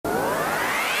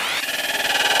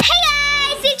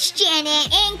Janet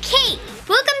and Kate.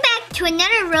 Welcome back to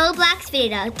another Roblox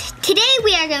video. Today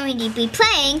we are going to be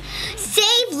playing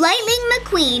Save Lightning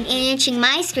McQueen and enriching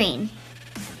my screen.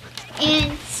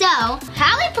 And so,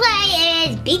 how we play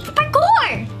is beat the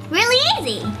parkour. Really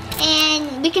easy.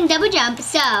 And we can double jump,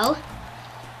 so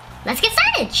let's get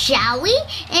started, shall we?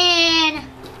 And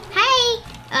hi.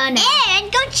 No.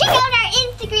 And go check out our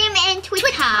Instagram and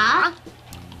Twitter.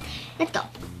 Let's go.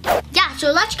 Yeah,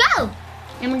 so let's go.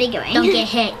 I'm really going. Don't get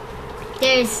hit.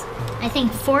 There's, I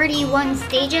think, 41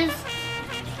 stages.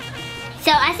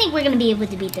 So I think we're gonna be able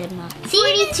to beat them all.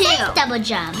 42. Double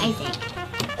jump, I think.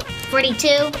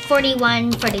 42,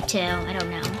 41, 42. I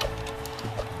don't know.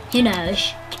 Who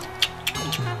knows?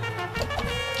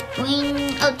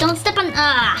 Wing. Oh, don't step on.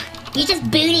 You just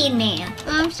booted me.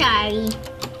 I'm sorry.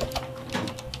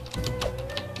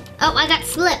 Oh, I got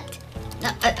slipped.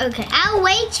 Okay. I'll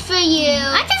wait for you.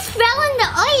 I just fell in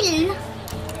the oil.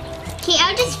 Okay,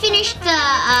 I'll just finish the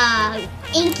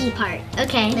inky part.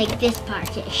 Okay. Like this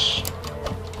part-ish.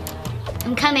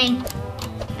 I'm coming.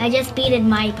 I just beated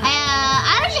my part.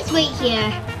 I'll just wait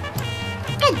here.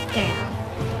 Good girl.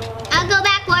 I'll go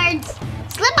backwards.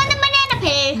 Slip on the banana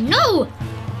peel. No!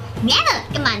 Banana,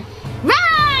 come on.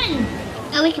 Run!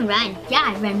 Oh, we can run.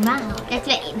 Yeah, run now. That's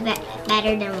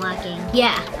better than walking.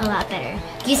 Yeah, a lot better.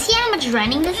 Do you see how much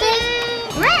running this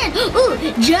is? Run! Ooh,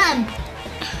 jump!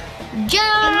 Jump!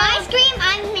 On my screen,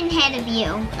 I'm ahead of you.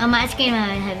 On my screen, I'm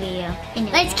ahead of you.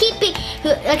 Let's keep it.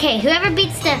 Okay, whoever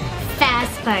beats the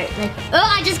fast part. Like, oh,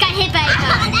 I just got hit by a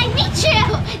car. I beat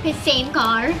you! The same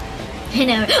car. I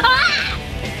know. Ah!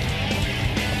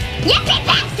 Yes, I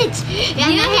passed it!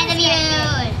 I'm ahead of you.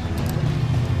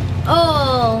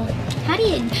 Oh. How do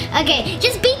you... Okay,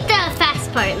 just beat the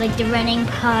fast part, like the running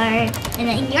part, and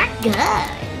then you're good.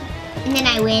 And then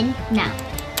I win? No.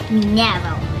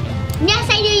 Never win. Yes,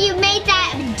 I do. You made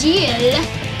that deal.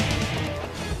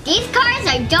 These cars,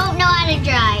 I don't know how to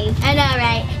drive. I know,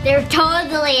 right? They're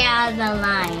totally out of the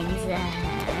lines.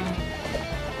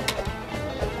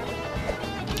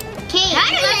 Okay,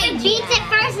 whoever beats it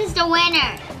first is the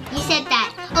winner. You said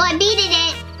that. Oh, I beat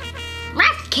it.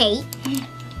 Rough, Kate.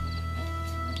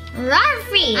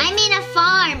 Ruffy! I'm in a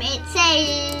farm. It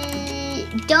says,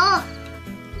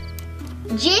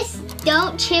 just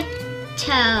don't chip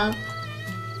toe.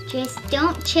 Just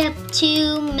don't chip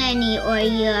too many or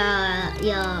you'll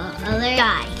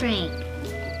alert Frank.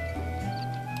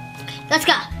 Let's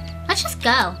go. Let's just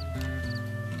go.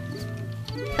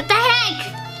 What the heck?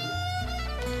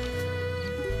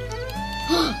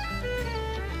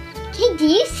 Hey, do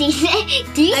you see that?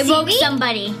 Do you see me? I woke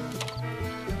somebody.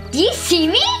 Do you see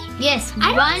me? Yes,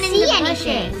 I don't see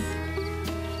anything.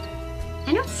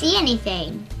 I don't see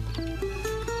anything.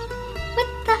 What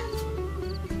the?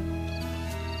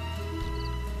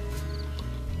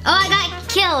 Oh, I got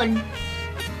killed.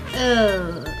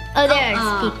 Oh, there's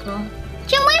people.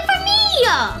 Jump away from me!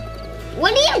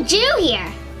 What do you do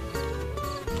here?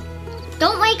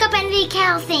 Don't wake up any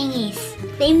cow thingies.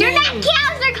 They're not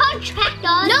cows, they're called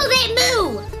tractors. No, they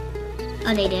move.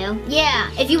 Oh, they do?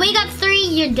 Yeah. If you wake up 3,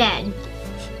 you're dead.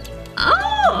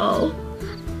 Oh.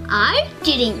 I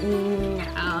didn't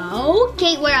know.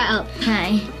 Kate, where are... Oh,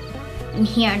 hi. I'm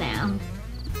here now.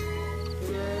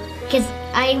 Because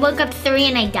I woke up 3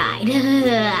 and I died.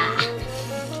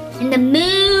 And the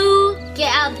moo.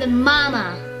 Get out the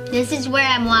mama. This is where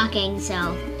I'm walking,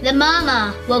 so. The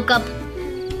mama got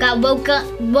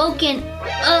woken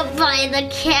up by the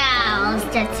cows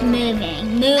that's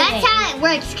moving. That's how it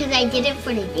works, because I did it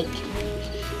for the video.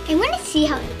 I want to see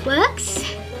how it works.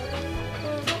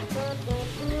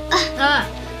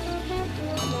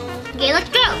 Okay, let's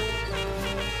go.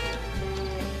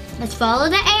 Let's follow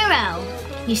the arrow.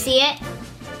 You see it?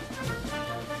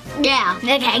 Yeah.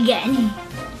 Okay, good.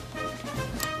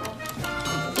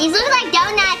 These look like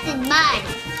donuts and mud.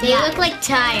 They look like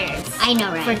tires. I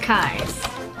know, right? For cars.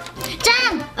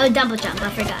 Jump! Oh, double jump. I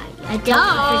forgot. I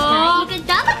forgot. You can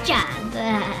double jump.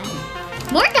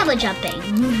 More double jumping.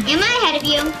 Am I ahead of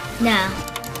you? No.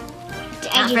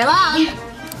 Not for long.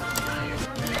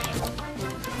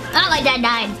 Oh, my dad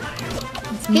died.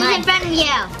 Who's in front of you?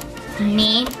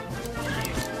 Me.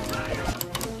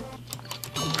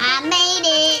 I made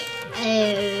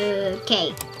it. Okay.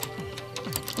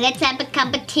 Let's have a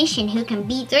competition. Who can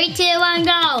beat 3, 2, 1,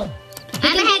 go.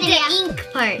 I'm ahead of the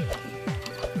ink part.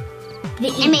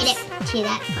 I made it to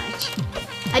that part.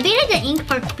 I beat the ink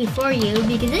part before you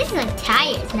because this is like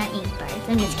tires, not ink parts.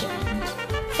 I'm just kidding.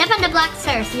 Step on the blocks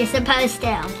first. You're supposed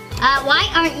to. Why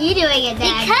aren't you doing it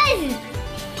then? Because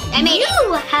I made I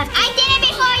did it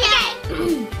before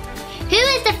you. Who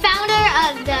is the founder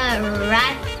of the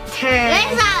Radiator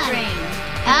Springs?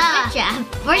 Good job.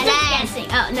 We're just guessing.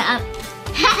 Oh, no.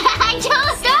 I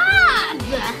don't stop!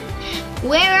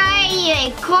 Where are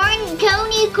you? Cone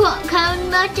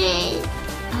butter.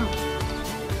 Oh.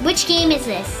 Which game is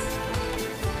this?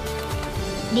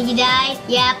 Did you die?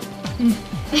 Yep.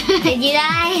 Did you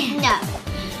die? No.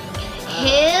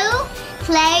 Who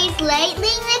plays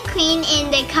Lightning McQueen in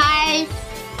the cars?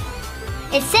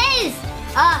 It says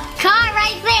car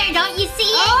right there. Don't you see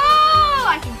it? Oh,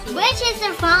 I can see. Which is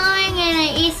the following in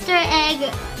an Easter egg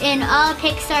in all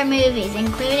Pixar movies,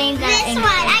 including that. This one.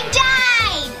 I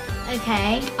died.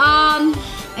 Okay.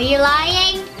 Are you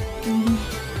lying?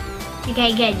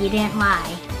 Okay, good. You didn't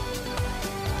lie.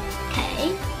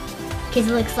 Okay. Because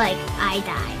it looks like I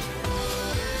died.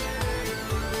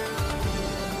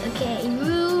 Okay,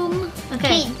 room.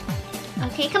 Okay.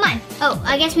 Okay, come on. Oh,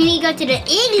 I guess we need to go to the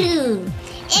igloo.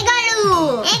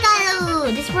 Igloo!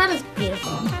 Igloo! This world is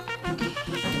beautiful.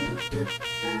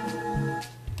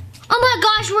 Oh my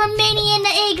gosh, we're mini in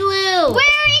the igloo!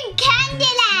 We're in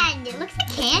Candyland. It looks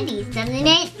like candies, doesn't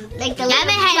it? Like the I'm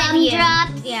ahead of you.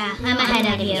 drops. Yeah, I'm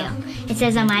ahead of you. It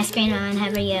says on my screen I'm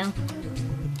ahead of you.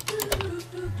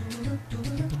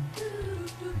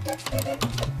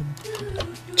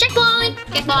 Checkpoint!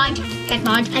 Checkpoint!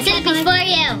 Checkpoint! I said it before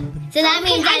you. So that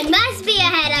means I must be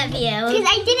ahead of you. Because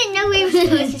I didn't know we were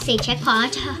supposed to say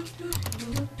checkpoint.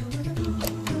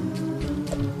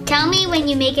 Tell me when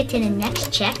you make it to the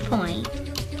next checkpoint.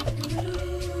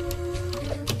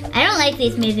 I don't like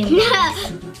these moving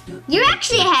blocks. You're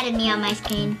actually ahead of me on my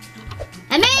screen.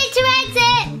 I made it to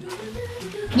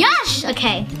exit! Yosh!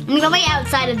 Okay, I'm gonna wait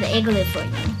outside of the igloo for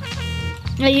you.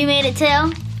 Oh, you made it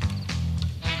too?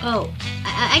 Oh,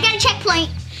 I got a checkpoint.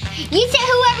 You said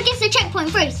whoever gets the checkpoint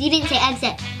first. You didn't say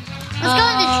exit. Let's go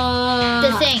in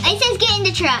the thing. It says get in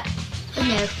the truck. Oh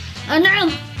no. Oh no!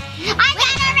 I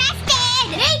got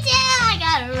arrested! Me too! I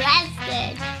got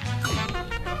arrested.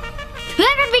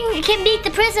 Whoever can beat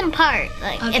the prison part.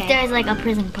 Like, Okay. if there's like a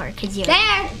prison part, cause you.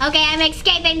 There! Okay, I'm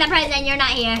escaping the prison. You're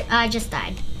not here. I just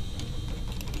died.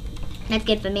 That's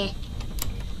good for me.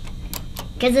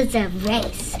 Cause it's a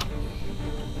race.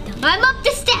 I'm up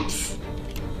the steps.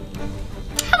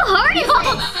 How hard is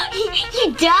it?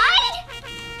 You died?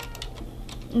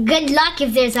 it? Good luck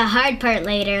if there's a hard part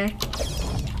later.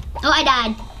 Oh, I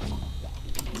died.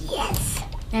 Yes.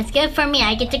 That's good for me.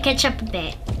 I get to catch up a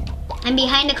bit. I'm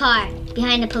behind the car.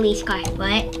 Behind the police car.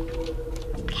 What?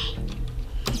 Okay.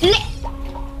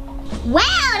 Wow,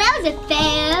 that was a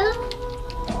fail.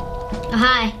 Oh,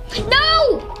 hi.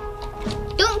 No!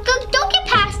 Don't get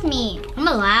past me. I'm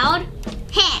allowed.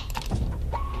 Heh.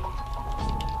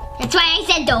 That's why I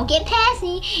said don't get past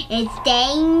me. It's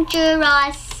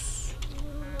dangerous.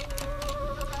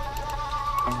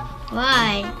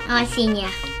 Why? Oh, I seen ya.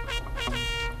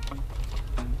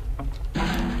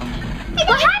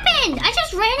 What happened? I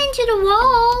just ran into the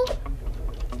wall.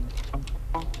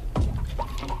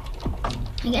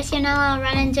 I guess you're not allowed to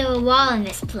run into a wall in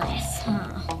this place. Huh.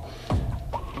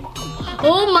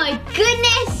 Oh my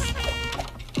goodness!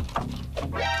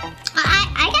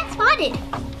 I got spotted.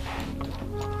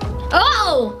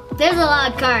 Oh! There's a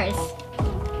lot of cars.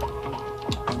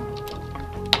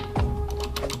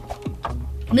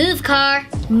 Move, car.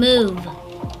 Move.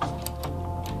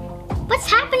 What's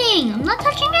happening? I'm not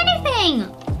touching anything.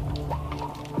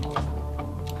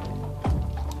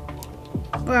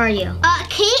 Where are you?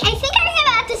 Kate, I think I'm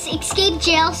about to escape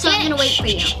jail, so I'm gonna wait for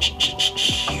you.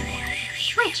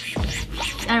 Wait.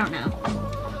 I don't know.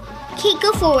 Kate,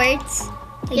 go forwards.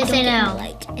 Yes, I know.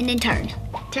 Light, and then turn.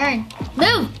 Turn.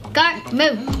 Move. Car.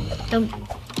 Move. Don't.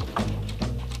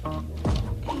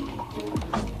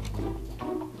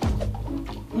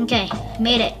 Okay.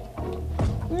 Made it.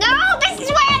 No, this is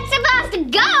where I'm supposed to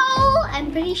go.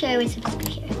 I'm pretty sure I was supposed to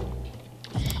go here.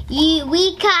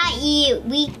 We caught you.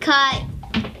 We caught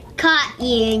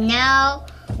you. Now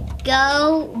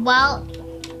go well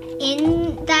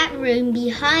in that room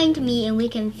behind me, and we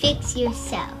can fix your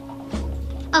cell.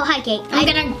 Oh, hi, Kate. I'm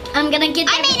gonna get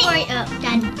there I made before it. you. Oh,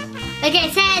 done. Okay,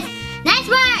 it says, nice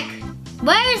work.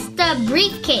 Where's the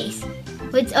briefcase?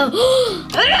 Release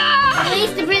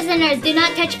the prisoners. Do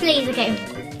not touch, please. Okay,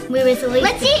 we release.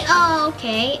 Let's see. Oh,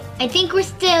 okay. I think we're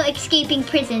still escaping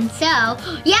prison. So,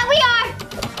 yeah, we are.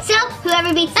 So,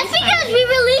 whoever beats That's this because one. we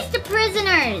released the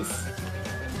prisoners.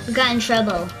 We got in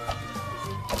trouble.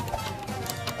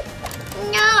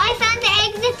 No, I found the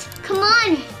exit. Come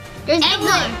on. There's no Exit.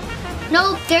 more.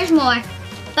 No, there's more.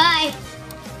 Bye.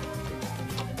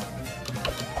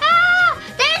 Ah,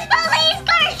 there's police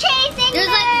cars chasing They're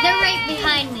right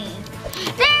behind me.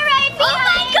 They're right behind. Oh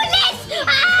my goodness!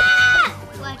 Ah!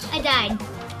 What? I died.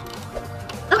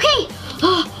 Okay.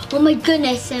 Oh my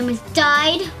goodness, I almost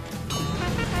died.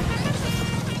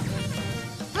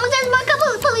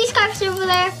 scarf's over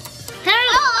there.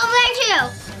 Oh, over there too.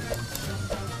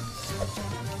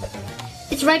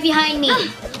 It's right behind me.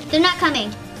 They're not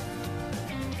coming.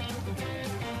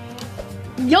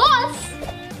 Yes!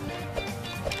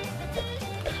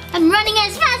 I'm running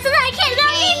as fast as I can.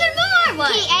 There's even more.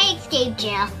 What? Okay, I escaped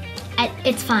jail.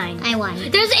 It's fine. I won.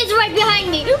 It's right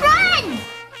behind me. Run!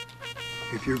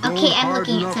 If you're going Okay, I'm hard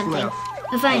looking at enough something. left,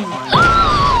 Behind me.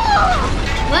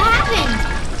 What happened?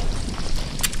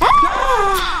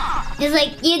 It's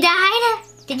like, you died?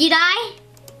 Did you die?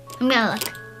 I'm gonna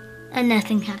look. And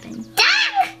nothing happened.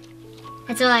 Doc!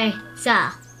 That's all I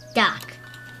saw. Doc.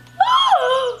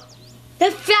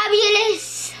 The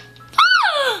fabulous.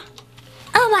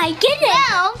 Oh my goodness.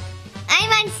 Now, I'm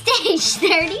on stage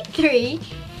 33.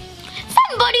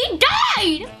 Somebody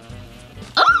died.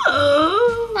 Oh.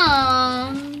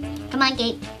 Come on,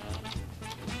 Kate.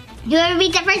 Whoever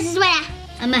beats it first is winner.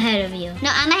 I'm ahead of you. No,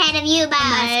 I'm ahead of you by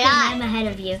a lot. I'm ahead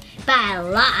of you. By a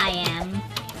lot I am.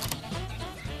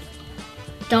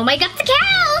 Don't wake up the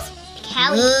cows.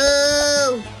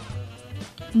 Cowie.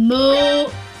 Moo.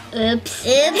 Oops.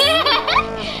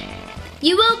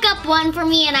 You woke up one for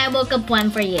me and I woke up one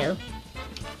for you.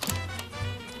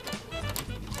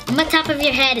 On the top of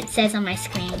your head it says on my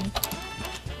screen.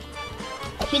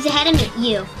 Who's ahead of me?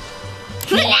 You.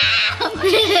 No,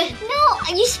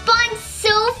 you spawned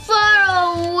so far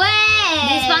away.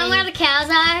 Do you spawn where the cows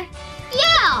are?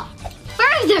 Yeah,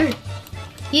 further.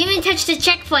 You even touched the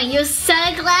checkpoint. You're so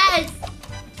close.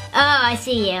 Oh, I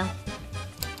see you.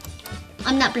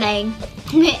 I'm not playing.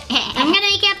 I'm gonna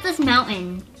make up this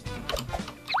mountain.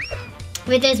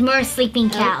 Where there's more sleeping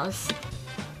cows.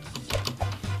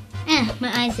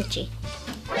 My eye's itchy.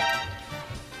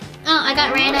 Oh, I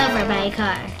got ran over by a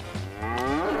car.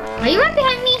 Are you right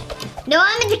behind me? No,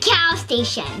 I'm at the cow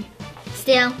station.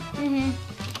 Still? Mm-hmm.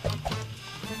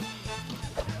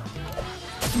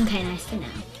 Okay, nice to know.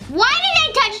 Why did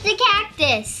I touch the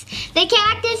cactus? The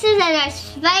cactuses that are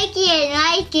spiky and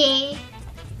likey.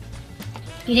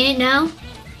 You didn't know?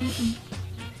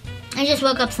 I just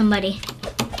woke up somebody.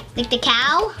 Like the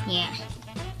cow? Yeah.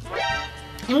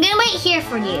 I'm gonna wait here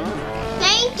for you.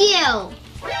 Thank you.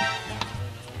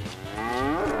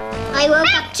 I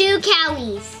woke up 2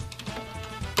 cowies.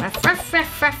 Ruff, ruff,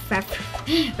 ruff, ruff, ruff.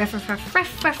 Ruff, ruff, ruff,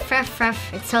 ruff, ruff, ruff,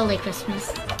 ruff. It's totally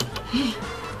Christmas.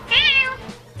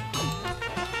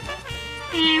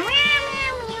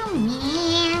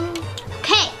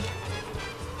 Okay.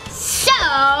 So,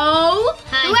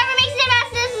 whoever makes it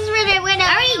fastest is winner. I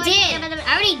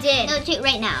already did.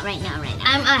 No, right now.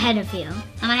 I'm ahead of you.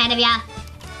 I'm ahead of ya.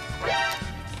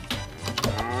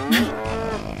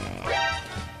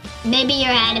 Maybe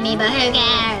you're ahead of me, but who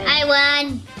cares? I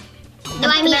won. No,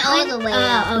 I mean all the way.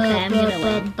 Oh, okay, I'm gonna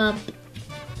win.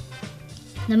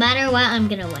 No matter what, I'm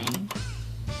gonna win.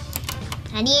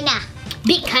 Anina.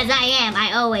 Because I am.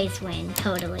 I always win,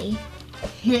 totally.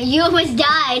 You almost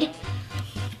died.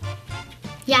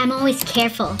 Yeah, I'm always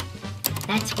careful.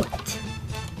 That's what.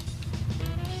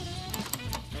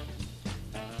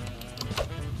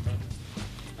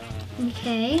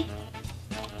 Okay.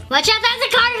 Watch out, there's a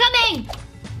car coming!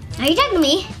 Are you talking to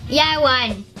me? Yeah, I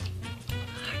won.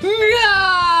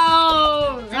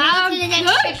 No! Let me get to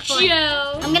the next checkpoint.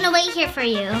 I'm gonna wait here for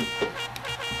you.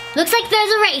 Looks like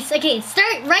there's a race. Okay,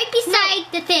 start right beside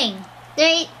the thing.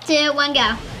 3, 2, 1,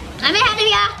 go. I'm ahead of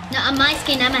ya. No, on my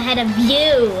screen, I'm ahead of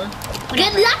you.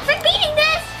 Good luck for beating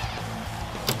this.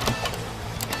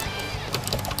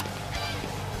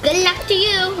 Good luck to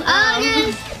you.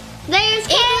 There's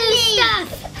Igloo candy. stuff.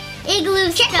 Igloo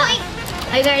Checkpoint.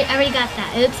 stuff. I already got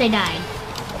that. Oops, I died.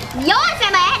 Yours,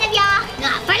 I'm ahead of ya.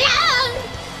 Not for long.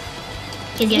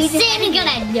 Because you're Who's ahead soon of you?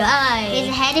 gonna die. He's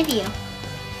ahead of you.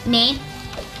 Me?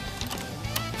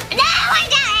 No, I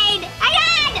died.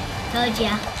 Told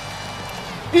ya.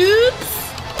 Oops.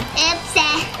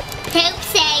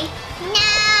 Oopsie.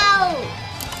 No.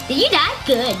 Did you die?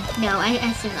 Good. No,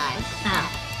 I survived. Oh.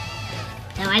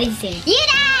 No, I didn't see it. You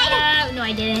died. No,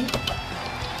 I didn't.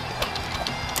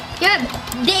 You're a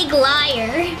big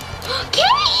liar.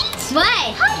 Kate!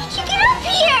 What? How did you get up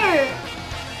here?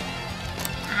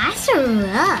 I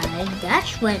survived.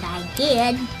 That's what I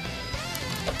did.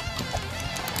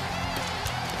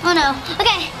 Oh no.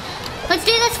 Okay. Let's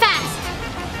do this fast.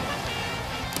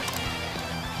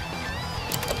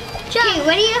 Okay,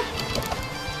 what are you?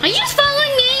 Are you just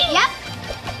following me? Yep.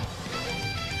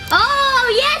 Oh,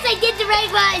 yes, I did the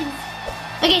right ones.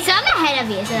 Okay, so I'm ahead of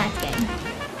you, so that's good.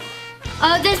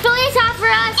 Oh, there's police out for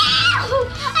us. Ow!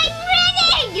 I'm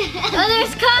running! Oh,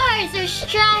 there's cars. There's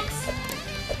trucks.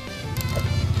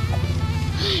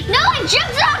 No, I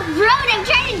jumped off road. I'm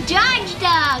trying to dodge,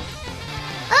 Doc.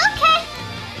 Okay.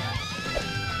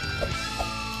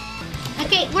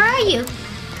 Okay, where are you?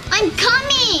 I'm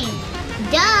coming.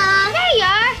 Duh. There you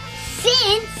are.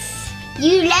 Since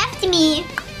you left me.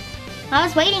 I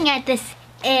was waiting at this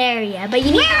area, but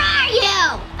you need. Where are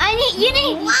you? You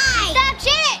need. Why? Stop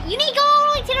shit! You need to go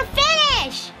all the way to the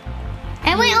finish.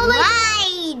 And wait, all the.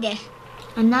 Lied.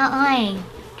 I'm not lying.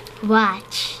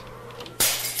 Watch.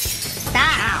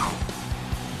 Stop.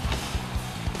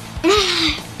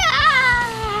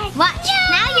 Watch. No.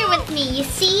 Now you're with me. You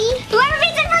see? Whoever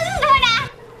beats it first is the winner.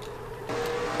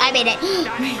 I made it.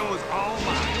 Dino's all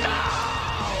mine.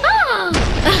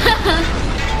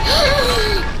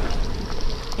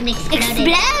 An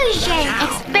explosion!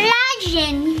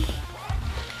 Explosion!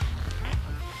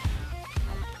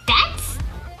 That's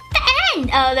the end!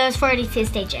 Oh, those 42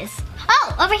 stages.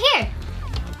 Oh, over here!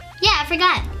 Yeah, I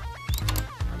forgot.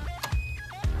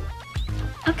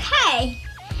 Okay.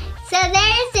 So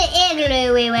there's the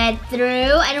igloo we went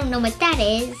through. I don't know what that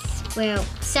is. Well,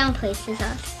 some places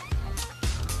us.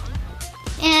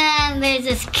 And there's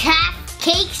this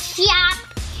cake shop.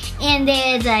 And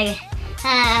there's a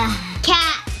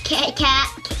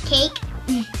cake.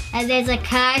 and there's a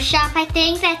car shop, I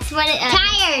think that's what it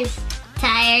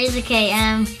Tires, okay,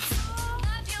 and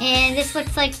this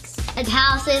looks like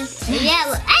houses.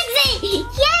 Yeah, exit!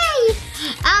 Yay!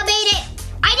 I made it.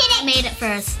 I did it. I made it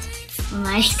first. Well,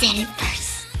 I did it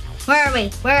first. Where are we?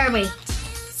 Where are we?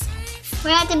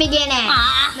 We're at the beginning.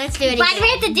 Let's do it Why again. do we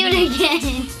have to do it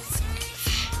again?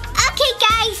 Okay,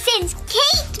 guys, since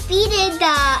Kate beated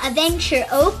the adventure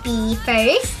Obby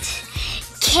first,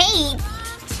 Kate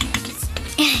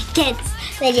gets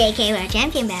the JK World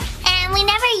Champion belt. And we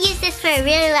never used this for a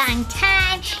really long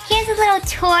time. Here's a little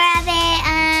tour of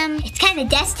it. It's kind of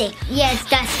dusty. Yeah, it's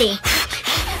dusty.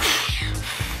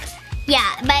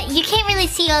 Yeah, but you can't really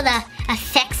see all the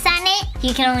effects on it.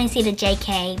 You can only see the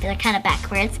JK. They're kind of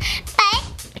backwards. But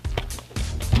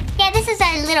yeah, this is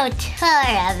our little tour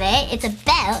of it. It's a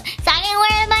belt, so I can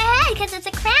wear it on my head because it's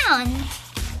a crown.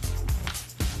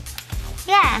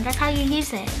 Yeah, that's how you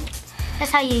use it.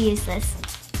 That's how you use this.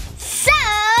 So,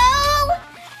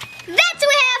 that's what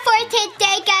we have for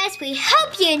today, guys. We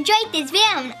hope you enjoyed this video.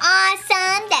 Have an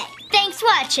awesome day. Thanks for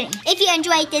watching. If you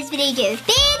enjoyed this video, give a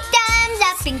big thumbs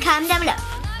up and comment down below.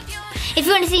 If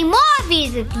you want to see more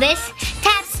videos of this,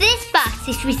 tap this box.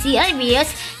 If you see other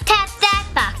videos, tap that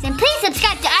box. And please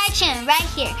subscribe to our channel right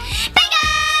here.